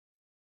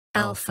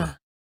Alpha.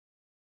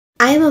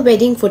 I am a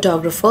wedding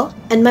photographer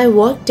and my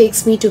work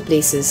takes me to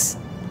places.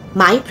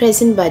 My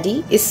present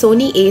buddy is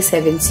Sony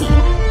A7C.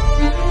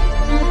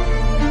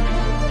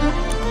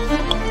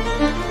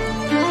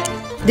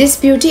 This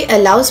beauty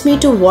allows me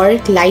to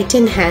work light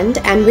in hand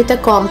and with a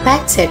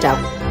compact setup.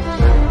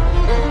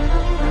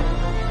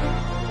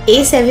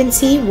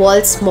 A7C,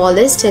 world's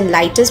smallest and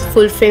lightest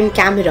full-frame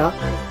camera,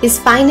 is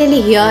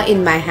finally here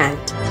in my hand.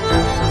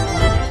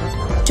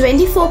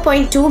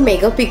 24.2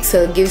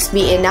 megapixel gives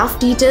me enough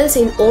details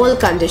in all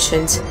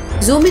conditions.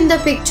 Zoom in the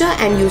picture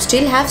and you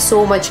still have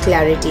so much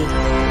clarity.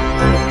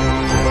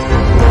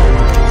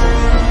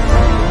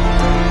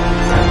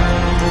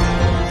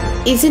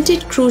 Isn't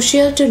it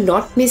crucial to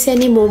not miss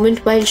any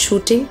moment while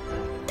shooting?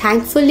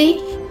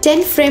 Thankfully,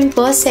 10 frames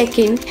per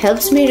second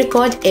helps me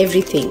record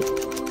everything.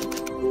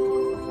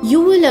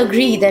 You will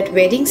agree that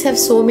weddings have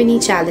so many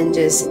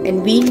challenges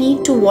and we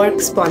need to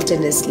work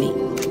spontaneously.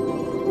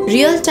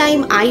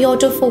 Real-time eye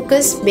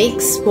autofocus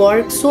makes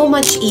work so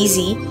much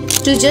easy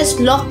to just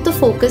lock the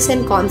focus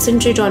and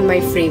concentrate on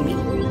my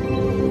framing.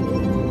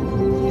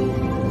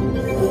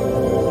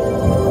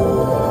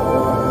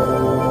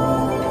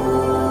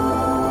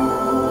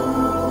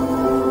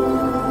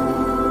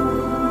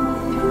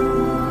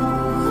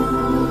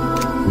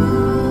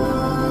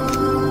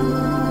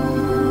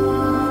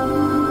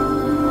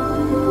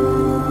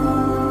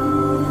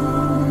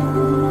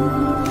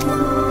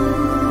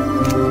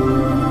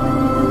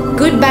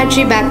 Good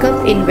battery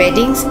backup in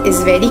weddings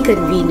is very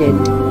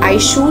convenient. I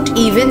shoot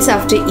events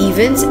after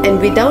events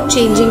and without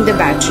changing the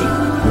battery.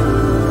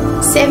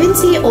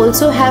 7C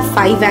also have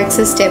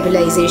 5-axis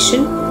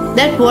stabilization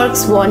that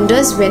works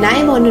wonders when I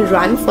am on a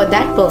run for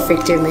that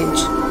perfect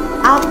image.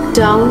 Up,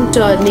 down,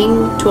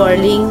 turning,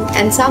 twirling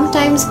and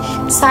sometimes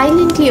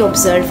silently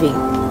observing.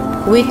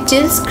 With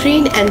tilt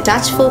screen and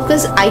touch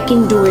focus I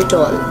can do it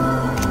all.